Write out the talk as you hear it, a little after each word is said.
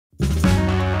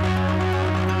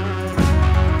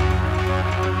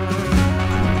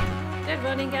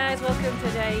Morning guys, welcome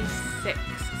to day 6.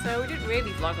 So we didn't really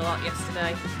vlog a lot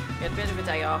yesterday. We had a bit of a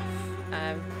day off.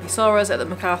 You saw us at the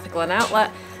MacArthur Glen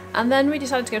outlet and then we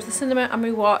decided to go to the cinema and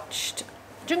we watched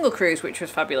Jungle Cruise, which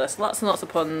was fabulous. Lots and lots of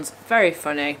puns, very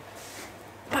funny.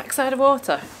 Backside of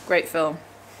Water, great film.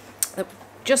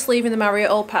 Just leaving the Marriott,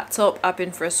 all packed up. I've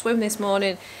been for a swim this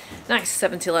morning. Nice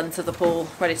 70 length of the pool,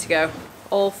 ready to go.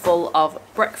 All full of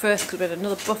breakfast, because we had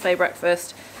another buffet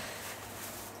breakfast.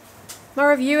 My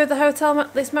review of the hotel,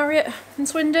 this Marriott in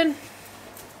Swindon.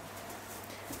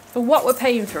 For what we're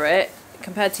paying for it,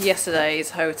 compared to yesterday's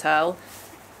hotel,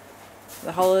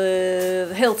 the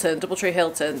Hilton, Doubletree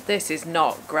Hilton, this is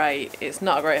not great. It's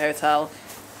not a great hotel.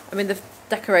 I mean, the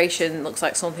decoration looks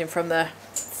like something from the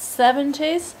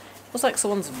 70s. Looks like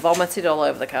someone's vomited all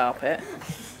over the carpet.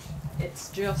 It's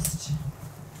just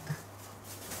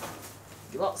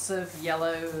lots of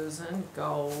yellows and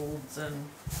golds and...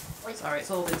 Sorry, it's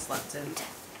all been slept in.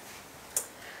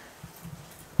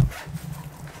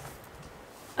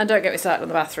 And don't get me started on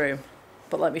the bathroom,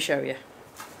 but let me show you.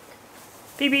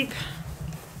 Beep beep.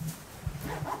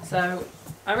 So,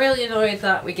 I'm really annoyed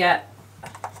that we get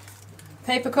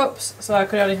paper cups, so I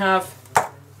could only have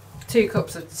 2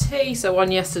 cups of tea, so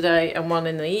one yesterday and one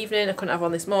in the evening. I couldn't have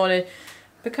one this morning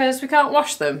because we can't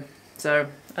wash them, so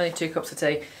only 2 cups of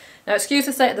tea. Now excuse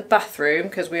the state of the bathroom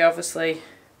because we obviously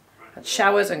had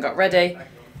showers and got ready,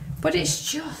 but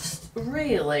it's just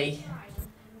really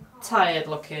tired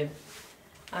looking.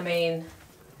 I mean,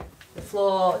 the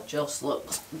floor just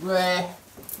looks bleh.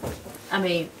 I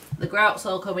mean, the grout's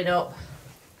all coming up.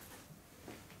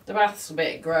 The bath's a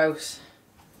bit gross.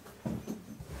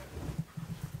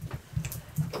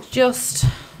 Just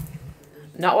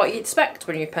not what you'd expect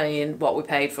when you're paying what we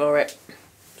paid for it.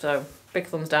 So, big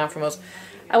thumbs down from us.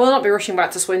 I will not be rushing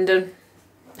back to Swindon.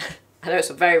 I know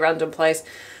it's a very random place.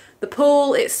 The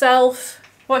pool itself,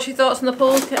 what's your thoughts on the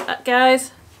pool,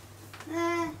 guys?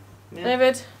 Yeah.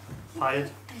 David?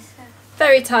 Tired.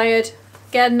 Very tired.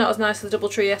 Again, not as nice as the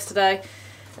Doubletree yesterday.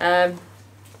 The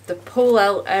pool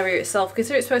area itself,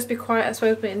 considering it's supposed to be quiet, it's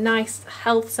supposed to be a nice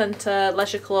health centre,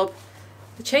 leisure club.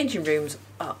 The changing rooms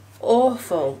are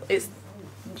awful. It's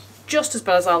just as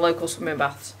bad as our local swimming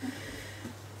baths.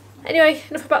 Anyway,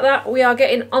 enough about that. We are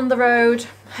getting on the road,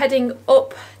 heading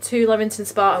up to Leamington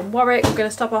Spa and Warwick. We're going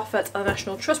to stop off at a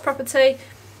National Trust property.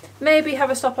 Maybe have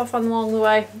a stop off along the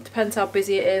way. Depends how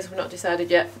busy it is. We're not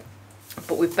decided yet.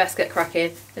 But we'd best get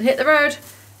cracking and hit the road.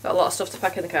 Got a lot of stuff to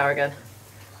pack in the car again.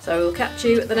 So we'll catch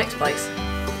you at the next place.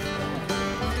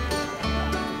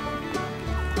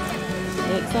 Are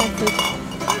you excited?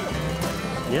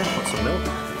 Yeah, want some milk?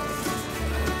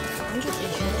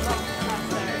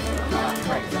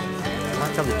 I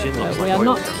like how the gin looks We like are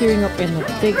not queuing up in the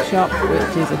big shop,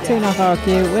 which is a 2.5 hour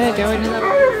queue. We're going in the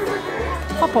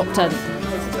pop-up tent.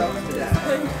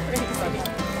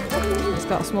 It's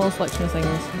got a small selection of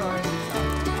things.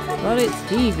 But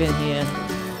it's even here.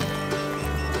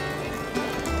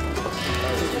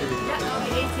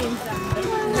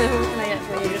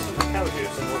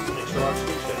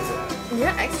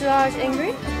 Yeah, extra large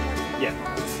angry. Yeah.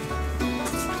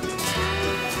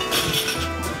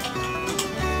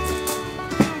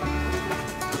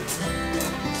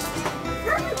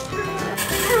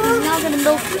 He's now going to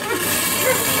milk it.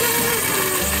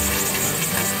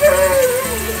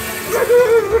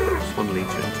 1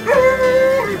 litre into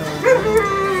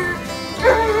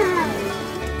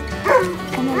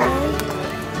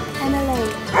Emily.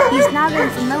 He's now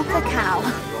going to milk a cow.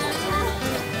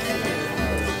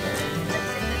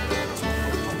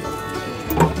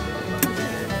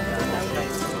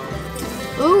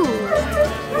 Ooh.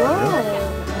 Whoa.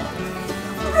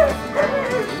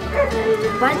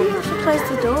 Why do you have to close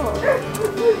the door?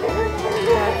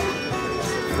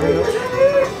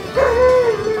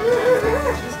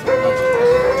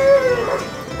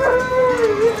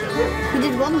 We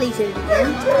did 1 litre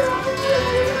again.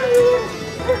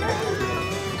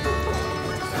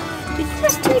 Did you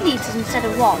press 2 litres instead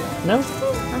of 1? No.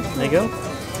 There you go.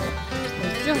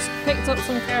 We've just picked up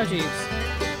some cow juice.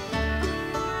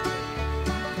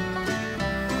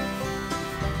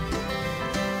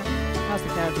 How's the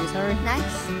cow juice, Harry?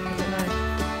 Nice. Is it nice?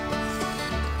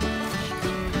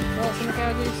 Thoughts on the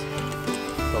cow juice?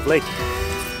 Lovely.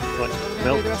 We're Right, going to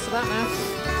milk. do the rest of that now.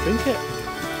 Drink it.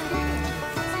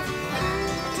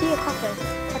 Tea or coffee?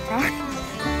 Okay.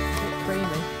 It's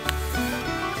creamy.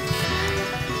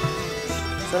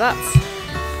 So that's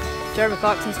Jeremy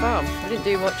Clarkson's farm. We didn't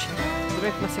do much. There's a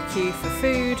big massive queue for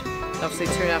food. Obviously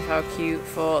 2.5 hour queue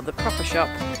for the proper shop.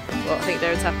 But I think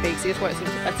Darren's happy because he just wanted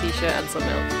a t-shirt and some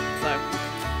milk. So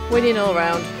winning all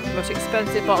round. Most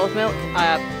expensive bottle of milk I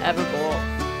have ever bought.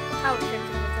 How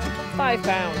expensive was it? £5.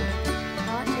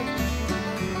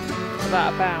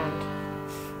 About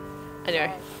 £1.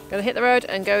 Anyway, gonna hit the road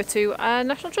and go to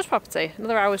National Trust property.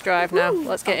 Another hour's drive now.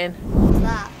 Let's get in. What's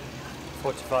that?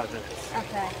 45 minutes.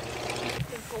 Okay.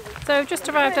 So we've just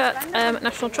arrived at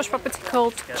National Trust property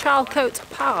called Charlecoat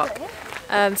Park.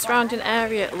 Surrounding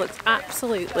area looks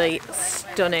absolutely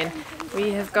stunning.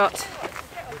 We have got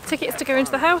tickets to go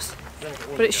into the house,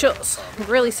 but it shuts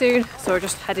really soon, so we're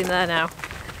just heading there now.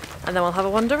 And then we'll have a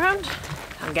wander around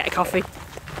and get a coffee.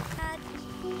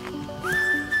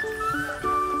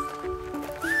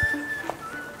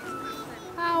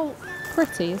 How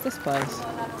pretty is this place?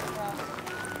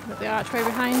 Got the archway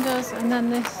behind us, and then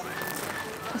this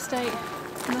estate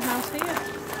and the house here.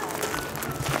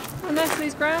 How nice are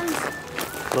these grounds?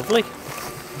 Lovely. So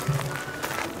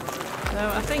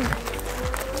I think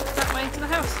that way to the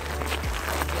house.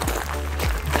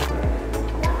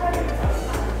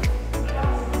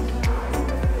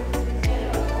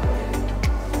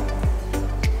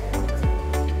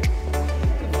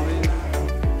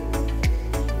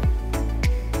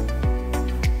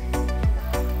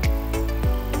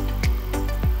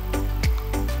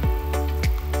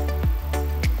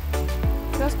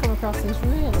 Come across this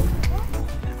really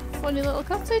funny little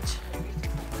cottage.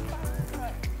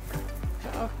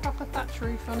 Got a proper thatch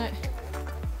roof on it.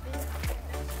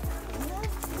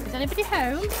 Is anybody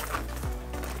home?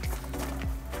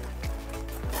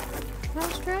 How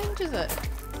strange is it?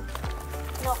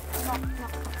 No.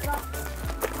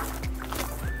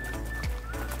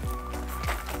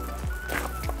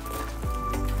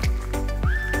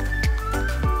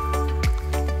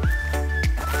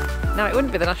 Now it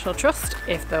wouldn't be the National Trust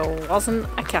if there wasn't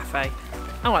a cafe.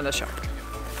 I want a shop.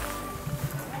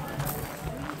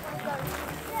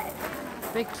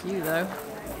 Big queue though.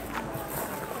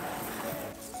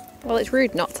 Well, it's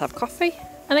rude not to have coffee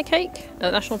and a cake at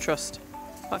the National Trust.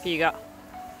 What have you got?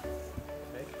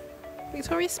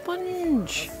 Victoria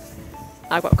sponge.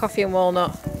 I've got coffee and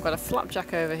walnut. I've got a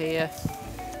flapjack over here.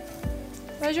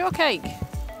 Where's your cake?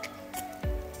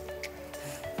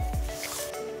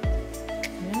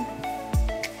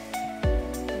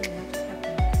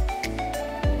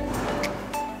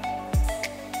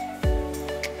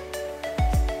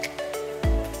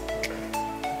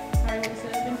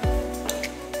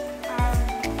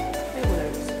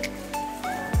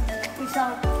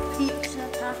 Pizza,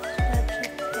 pasta,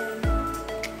 chicken.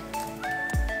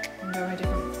 Very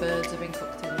different birds have been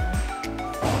cooked in there.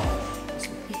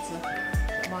 Some pizza,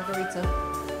 margarita.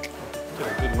 Got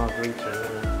a good margarita in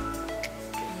there.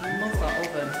 I love that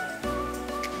oven.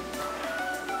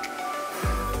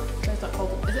 Where's that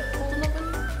called? Is it called an oven?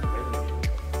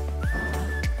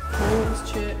 Paul's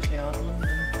Churchyard,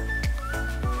 London. I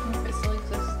wonder if it still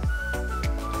exists.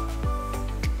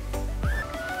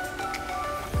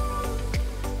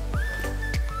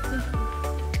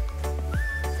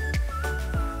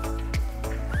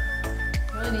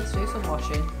 Need to do some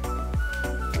washing.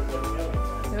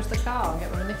 There's the car and get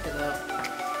my knickers out.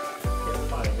 Get the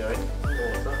fire going.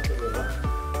 Water, the river.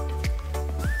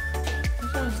 I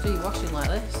just want to do washing like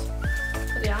this.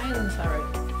 Look at the irons, Harry.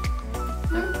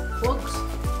 No plugs.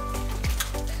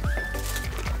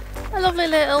 A lovely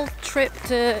little trip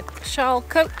to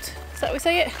Charlecote. Is that how we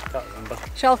say it? Can't remember.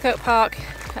 Charlecoat Park.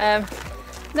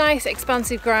 Nice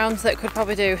expansive grounds that could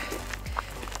probably do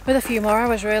with a few more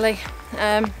hours really.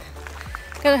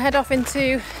 Gonna head off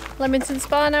into Leamington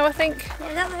Spa now, I think. Yeah,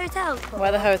 is that the hotel?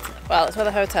 Where the it's where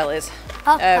the hotel is.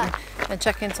 Okay. And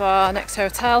check into our next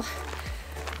hotel.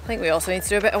 I think we also need to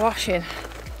do a bit of washing.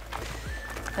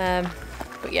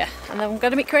 But yeah, and then I'm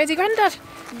gonna meet Crazy Grandad.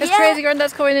 Because Crazy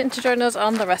Grandad's coming in to join us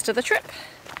on the rest of the trip.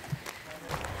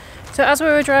 So as we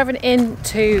were driving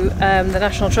into the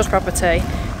National Trust property,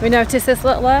 we noticed this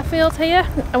little airfield here,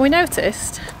 and we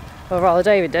noticed, or rather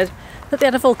David did, that they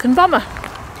had a Vulcan Bomber.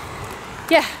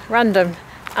 Yeah, random.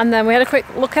 And then we had a quick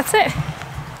look at it,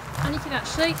 and you can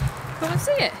actually come and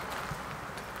see it.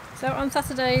 So on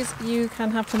Saturdays you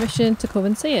can have permission to come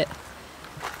and see it.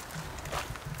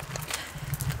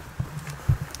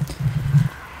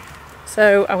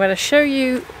 So I'm going to show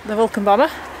you the Vulcan Bomber.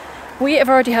 We have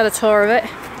already had a tour of it,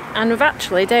 and we've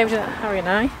actually, David, Harry and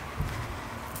I,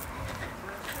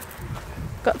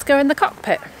 got to go in the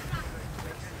cockpit.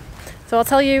 So I'll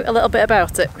tell you a little bit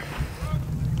about it.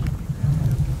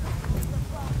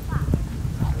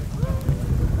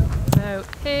 So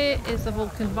here is the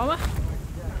Vulcan Bomber.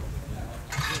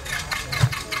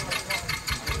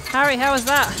 Harry, how was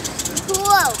that?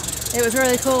 Cool. It was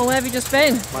really cool. Where have you just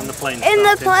been? When the plane In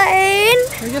the plane.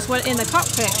 We just went in the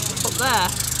cockpit up there,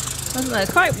 wasn't there?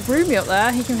 It's quite roomy up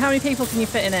there. How many people can you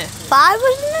fit in it? 5,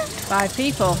 wasn't it? 5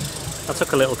 people. I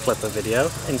took a little clip of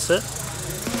video, insert.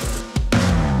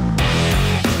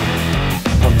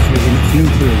 Obviously in its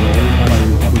nuclear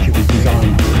role, which it was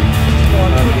designed to,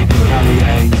 it can carry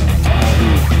a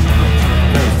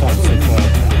very toxic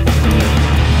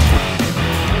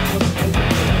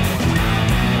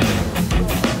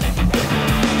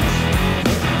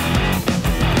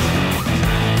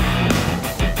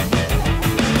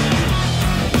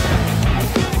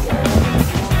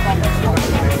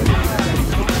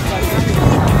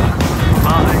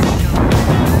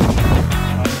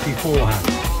beforehand.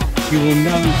 You will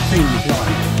know things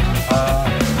like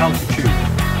altitude,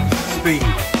 speed,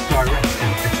 direction,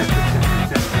 etc, etc,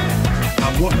 etc.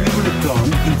 And what you would have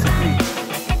done into heat.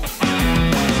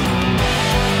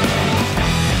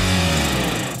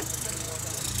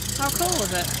 How cool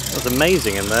was it? It was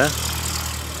amazing in there.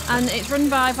 And it's run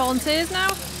by volunteers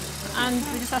now, and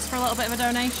we just asked for a little bit of a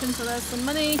donation, so there's some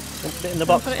money. Put it in the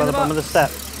box by the bottom of the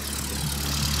step.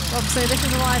 Obviously this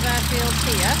is a live airfield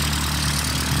here.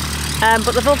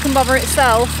 But the Vulcan Bomber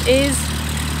itself it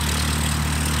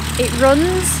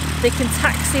runs, they can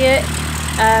taxi it,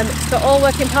 it's got all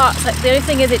working parts. The only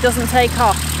thing is it doesn't take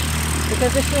off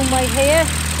because this runway here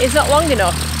is not long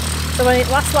enough. So when it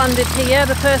last landed here,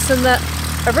 the person that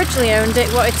originally owned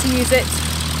it wanted to use it,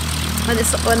 and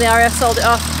when the RAF sold it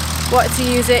off, wanted to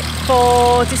use it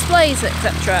for displays,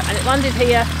 etc. And it landed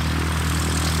here.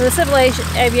 So the Civil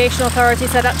Aviation Authority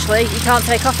said actually you can't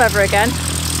take off ever again,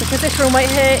 because this runway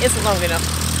here isn't long enough.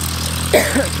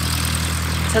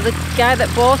 So the guy that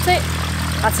bought it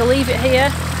had to leave it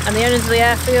here, and the owners of the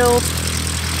airfield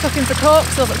took him to court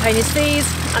because he wasn't paying his fees,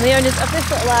 and the owners of this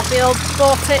little airfield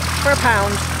bought it for £1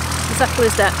 to settle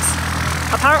his debts.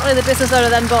 Apparently the business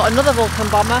owner then bought another Vulcan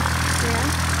Bomber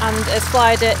and has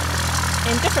flied it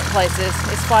in different places.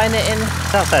 He's flying it in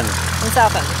Southend.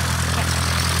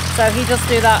 So he does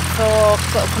do that for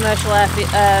sort of commercial air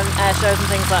shows and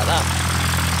things like that.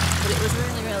 But it was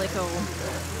really, really cool.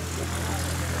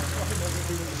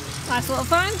 Nice little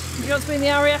find. Do you want to be in the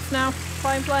RAF now?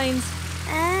 Flying planes?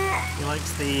 He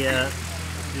likes the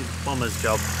bomber's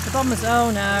job. The bombers,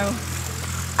 oh no.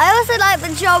 I also like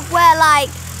the job where like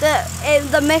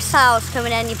the missiles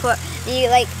coming in, you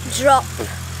like drop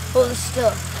all the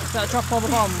stuff. Got to drop all the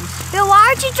bombs. But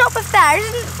why would you drop a flare?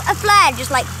 Isn't a flare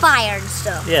just like fire and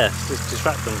stuff? Yeah, just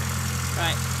distract them.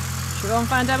 Right. Should we go and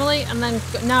find Emily and then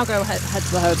now go head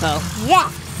to the hotel? Yeah.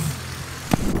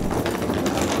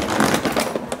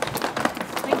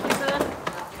 Thank you, sir.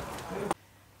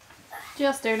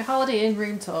 Just doing a Holiday Inn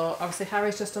room tour. Obviously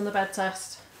Harry's just done the bed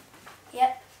test.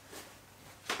 Yep.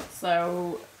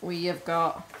 So we have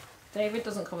got, David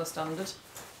doesn't come as standard.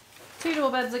 2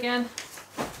 double beds again.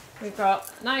 We've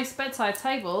got nice bedside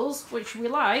tables, which we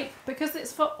like because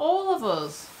it's for all of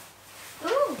us.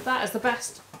 Ooh. That is the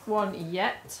best one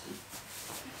yet.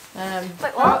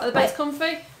 Wait, what? Are the beds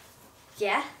comfy?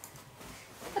 Yeah.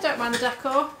 I don't mind the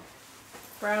decor.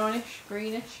 Brownish,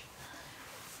 greenish.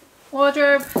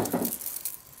 Wardrobe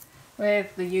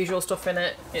with the usual stuff in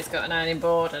it. It's got an ironing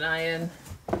board, an iron.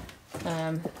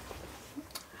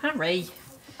 Harry,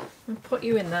 I'll put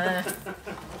you in there.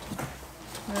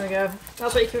 There we go.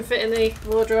 That's what you can fit in the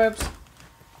wardrobes.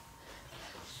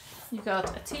 You've got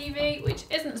a TV, which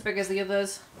isn't as big as the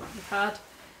others we've had.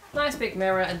 Nice big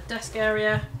mirror and desk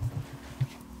area.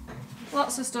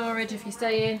 Lots of storage if you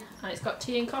stay in. And it's got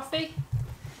tea and coffee.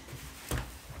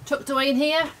 Tucked away in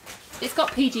here. It's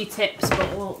got PG tips,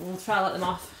 but we'll try to let them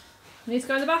off. We need to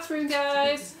go in the bathroom,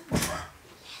 guys.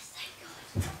 Yes, thank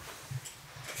God.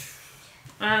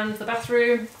 And the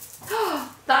bathroom.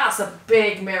 That's a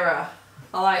big mirror.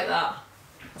 I like that.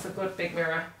 That's a good big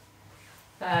mirror.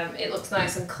 It looks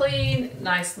nice and clean,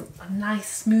 nice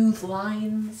smooth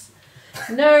lines.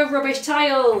 No rubbish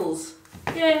tiles.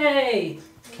 Yay!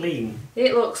 Clean.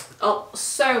 It looks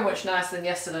so much nicer than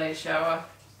yesterday's shower.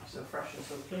 So fresh and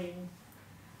so clean.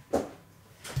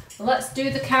 Let's do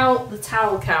the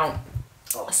towel count.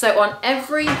 So on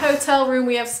every hotel room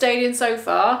we have stayed in so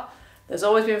far, there's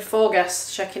always been 4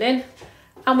 guests checking in,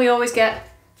 and we always get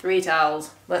 3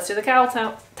 towels. Let's do the towel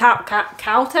count. How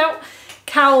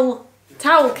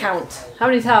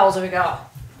many towels have we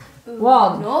got?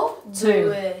 1, No.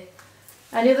 2.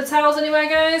 Any other towels anywhere,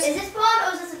 guys? Is this one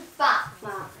or is this a fat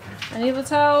one? Any other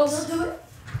towels? Do it.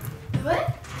 Do it.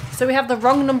 So we have the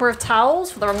wrong number of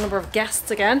towels for the wrong number of guests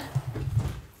again.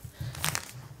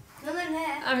 Nothing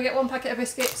here. And we get 1 packet of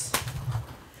biscuits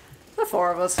for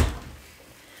 4 of us.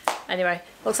 Anyway,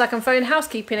 looks like I'm phoning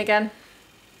housekeeping again.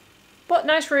 But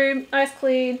nice room, nice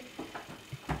clean.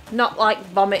 Not like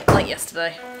vomit like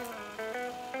yesterday.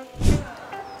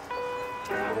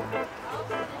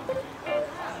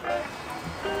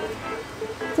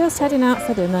 just heading out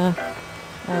for dinner.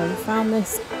 We found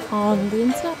this on the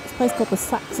internet. It's a place called the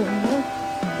Saxon Mill,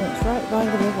 and it's right by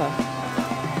the river.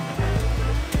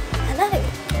 Hello.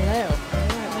 Hello.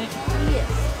 Alright, mate.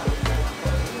 Yes.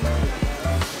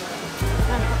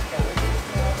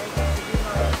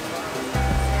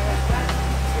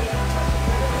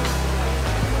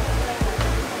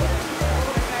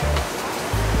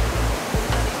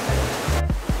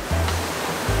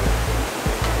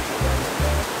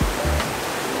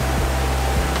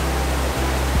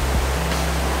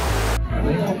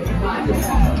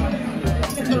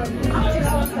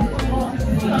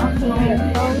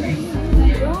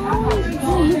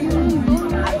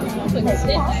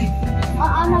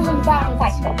 I'm not going to buy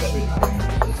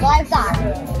like that.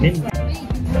 No,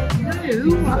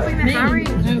 I think they're Harry.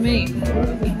 No, me.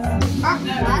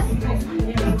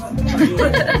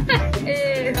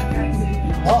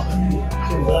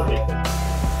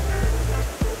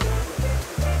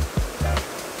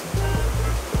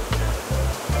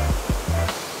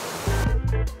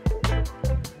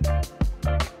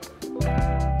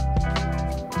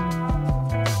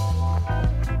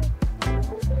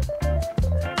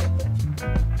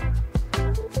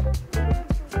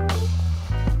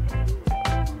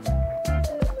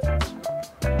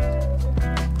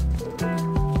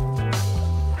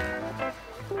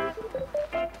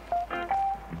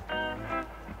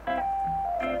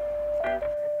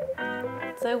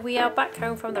 So we are back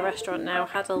home from the restaurant now.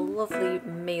 Had a lovely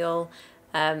meal.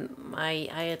 I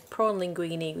had prawn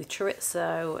linguine with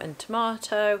chorizo and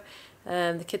tomato.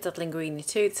 The kids had linguine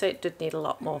too, so it did need a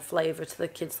lot more flavour to the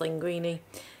kids' linguine.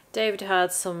 David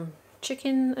had some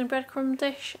chicken and breadcrumb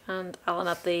dish, and Alan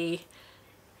had the,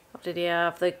 what did he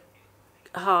have? The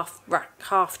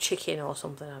half chicken or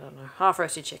something, I don't know. Half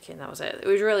roasted chicken, that was it. It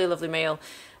was a really lovely meal.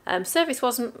 Service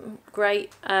wasn't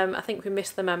great. I think we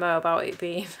missed the memo about it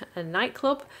being a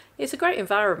nightclub. It's a great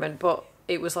environment, but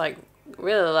it was like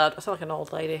really loud. I sound like an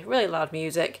old lady. Really loud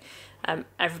music.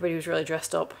 Everybody was really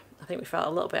dressed up. I think we felt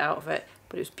a little bit out of it,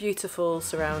 but it was beautiful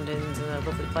surroundings and a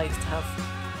lovely place to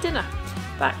have dinner.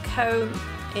 Back home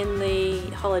in the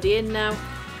Holiday Inn now,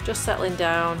 just settling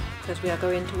down because we are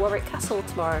going to Warwick Castle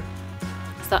tomorrow.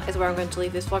 So that is where I'm going to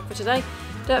leave this vlog for today.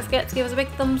 Don't forget to give us a big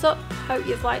thumbs up. Hope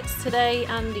you've liked today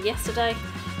and yesterday.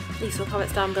 Leave some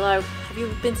comments down below. Have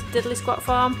you been to Diddley Squat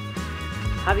Farm?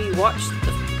 Have you watched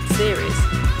the series?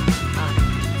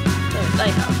 They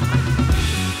have.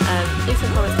 Leave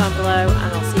some comments down below,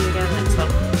 and I'll see you